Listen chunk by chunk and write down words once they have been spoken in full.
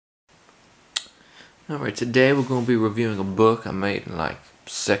Alright, today we're going to be reviewing a book I made in like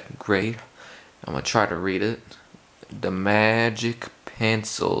 2nd grade. I'm going to try to read it. The Magic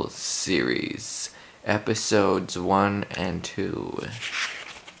Pencil Series, Episodes 1 and 2.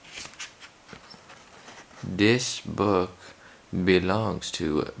 This book belongs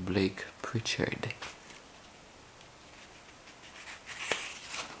to Blake Pritchard.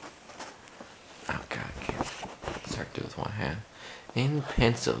 Oh god, I can't start to do with one hand. In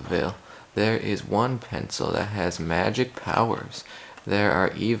Pencilville, there is one pencil that has magic powers. There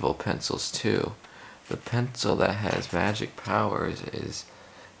are evil pencils too. The pencil that has magic powers is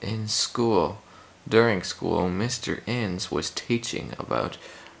in school. During school, Mr. Innes was teaching about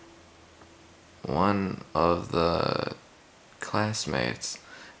one of the classmates,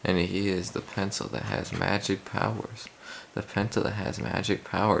 and he is the pencil that has magic powers. The pencil that has magic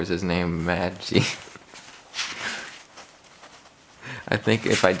powers is named Maggie. I think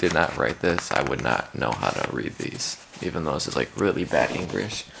if I did not write this, I would not know how to read these, even though this is like really bad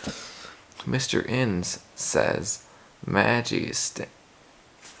English. Mr. Innes says, Maggie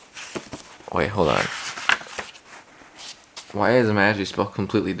Wait, hold on. Why is Maggie spelled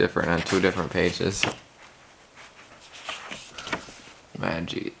completely different on 2 different pages?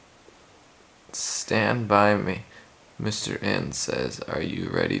 Maggie, stand by me. Mr. Innes says, are you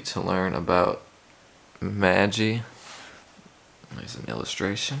ready to learn about Maggie? There's an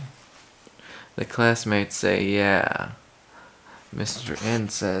illustration. The classmates say, yeah. Mr.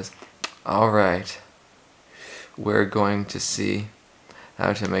 Innes says, alright, we're going to see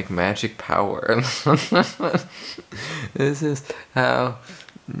how to make magic power. This is how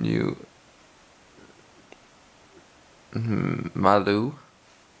you Malu,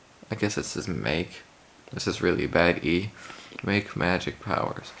 I guess it says make. This is really bad E. Make magic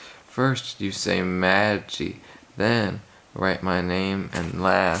powers. First you say Maggie, then write my name, and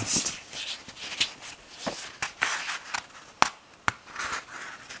last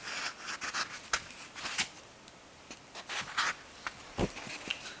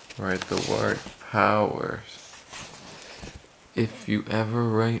write the word powers. If you ever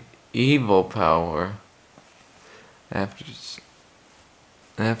write evil power after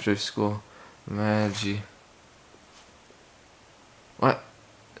school, Maggie. What?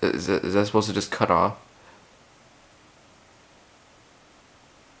 Is that supposed to just cut off?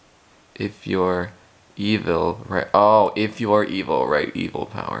 If you're evil, right? Oh, if you're evil, write evil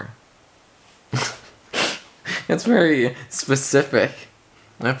power. It's very specific.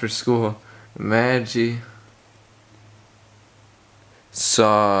 After school, Maggie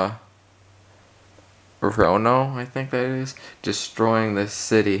saw Rono, I think that is, destroying the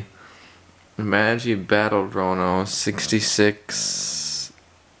city. Maggie battled Rono, 66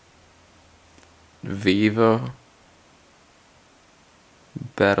 Vivo.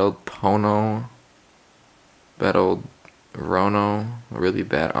 Battled Pono, battled Rono, a really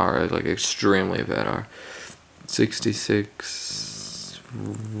bad R, like extremely bad R. 66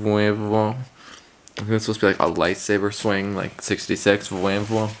 Vuevo. I think it's supposed to be like a lightsaber swing, like 66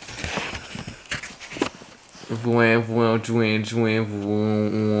 Vuevo.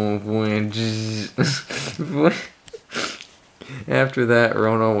 After that,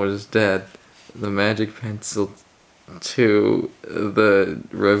 Rono was dead. The magic pencil to the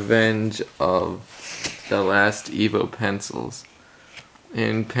revenge of the last Evo pencils.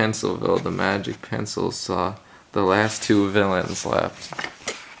 In Pencilville, the magic pencils saw the last 2 villains left.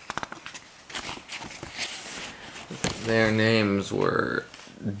 Their names were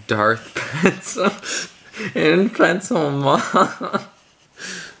Darth Pencil and Pencil Mall.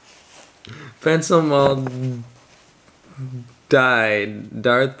 Pencil Mall died.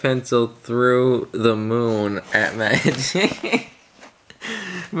 Darth Pencil threw the moon at Maggie.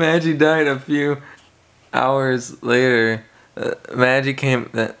 Maggie died a few hours later. Maggie came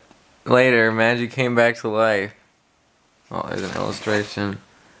back to life. Oh, there's an illustration.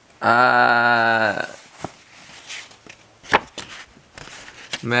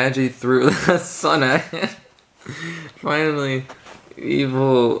 Maggie threw the sun at him. Finally,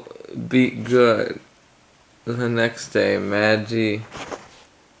 evil beat good. The next day, Maggie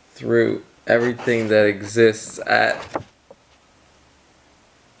threw everything that exists at...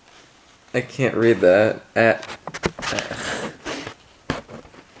 I can't read that. At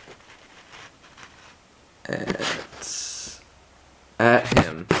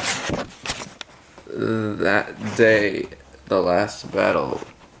him. That day, the last battle.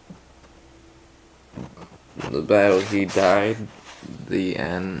 The battle he died. The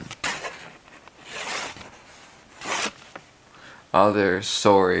end. Other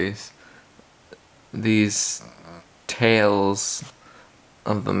stories. These tales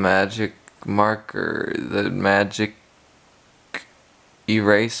of the magic marker, the magic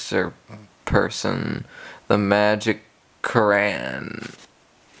eraser person, the magic crayon,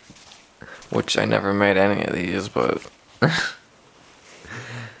 which I never made any of these, but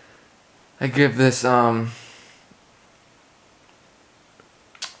I give this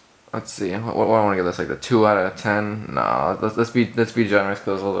let's see, what do I want to give this, like the 2 out of 10? No, let's be generous because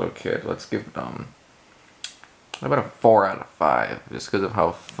I was a little kid. Let's give it how about a 4 out of 5, just because of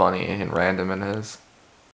how funny and random it is.